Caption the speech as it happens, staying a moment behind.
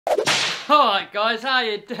Alright guys, how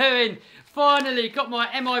you doing? Finally got my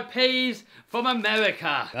MIPs from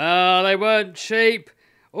America. They weren't cheap.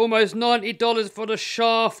 Almost $90 for the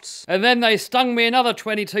shafts. And then they stung me another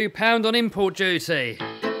 £22 on import duty.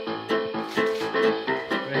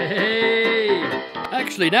 Hey.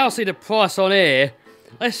 Actually, now I see the price on here.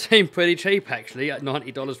 They seem pretty cheap actually, at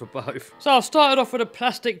 $90 for both. So I started off with the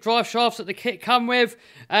plastic drive shafts that the kit come with,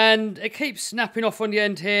 and it keeps snapping off on the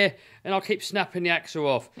end here, and I'll keep snapping the axle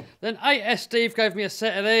off. Then Steve gave me a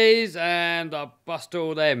set of these, and I bust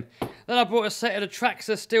all them. Then I bought a set of the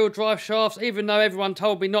Traxxas steel drive shafts, even though everyone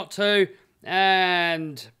told me not to,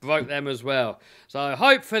 and broke them as well. So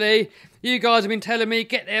hopefully, you guys have been telling me,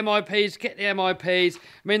 get the MIPs, get the MIPs. I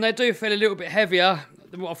mean, they do feel a little bit heavier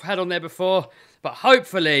than what I've had on there before, but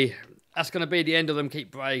hopefully that's going to be the end of them keep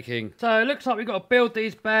breaking. So it looks like we've got to build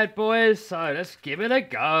these bad boys, so let's give it a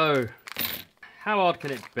go. How hard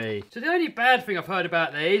can it be? So the only bad thing I've heard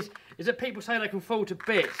about these is that people say they can fall to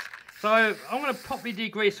bits. So I'm going to properly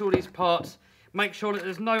degrease all these parts, make sure that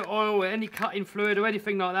there's no oil or any cutting fluid or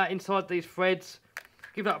anything like that inside these threads.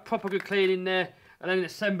 Give that a proper good clean in there, and then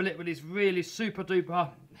assemble it with this really super duper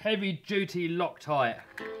heavy duty Loctite.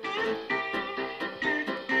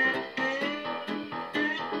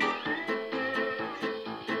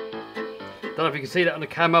 Don't know if you can see that on the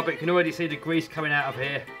camera, but you can already see the grease coming out of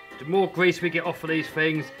here. The more grease we get off of these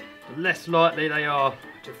things, the less likely they are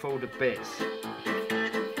to fall to bits.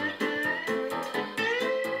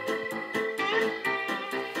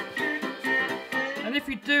 And if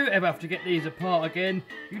you do ever have to get these apart again,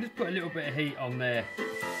 you just put a little bit of heat on there.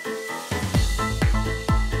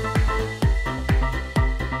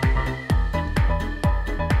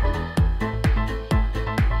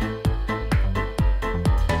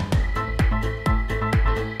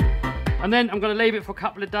 And then I'm going to leave it for a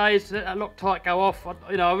couple of days to let that Loctite go off.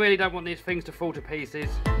 I really don't want these things to fall to pieces.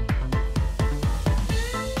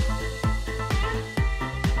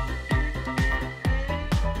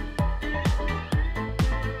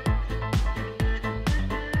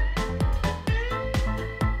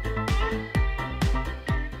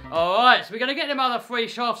 Alright, so we're going to get them other 3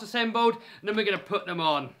 shafts assembled, and then we're going to put them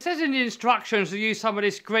on. It says in the instructions to use some of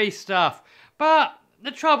this grease stuff, but the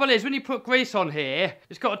trouble is, when you put grease on here,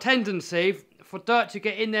 it's got a tendency for dirt to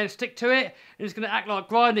get in there and stick to it, and it's going to act like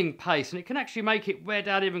grinding paste, and it can actually make it wear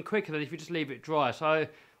down even quicker than if you just leave it dry. So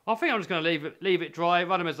I think I'm just going to leave it dry,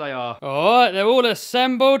 run them as they are. Alright, they're all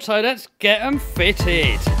assembled, so let's get them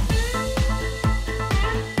fitted.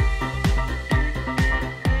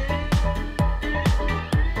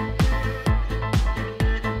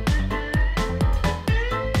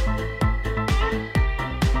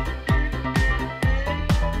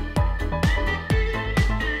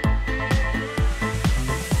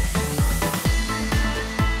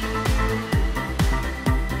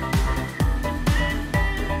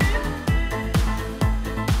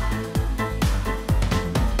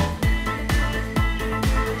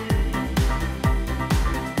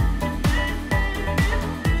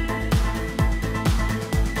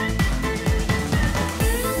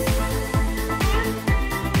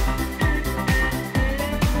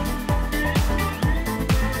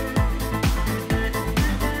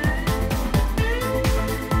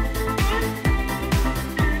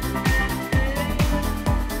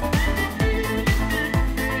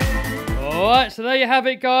 Alright, so there you have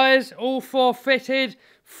it guys, all 4 fitted,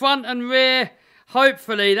 front and rear.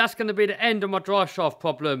 Hopefully that's going to be the end of my drive shaft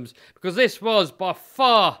problems, because this was by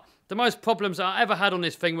far the most problems that I ever had on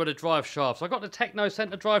this thing were the drive shafts. I got the Techno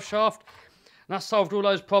Centre drive shaft, and that solved all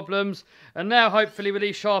those problems, and now hopefully with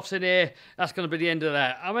these shafts in here, that's going to be the end of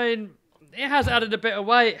that. I mean, it has added a bit of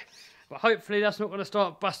weight, but hopefully that's not going to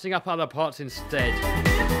start busting up other parts instead.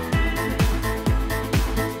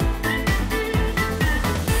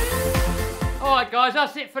 Alright guys,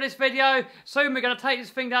 that's it for this video. Soon we're going to take this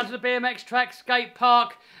thing down to the BMX track, skate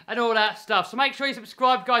park, and all that stuff. So make sure you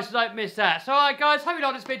subscribe guys so you don't miss that. So alright guys, hope you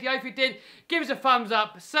liked this video. If you did, give us a thumbs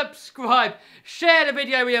up, subscribe, share the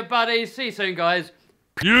video with your buddies. See you soon guys.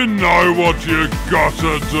 You know what you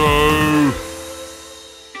gotta do.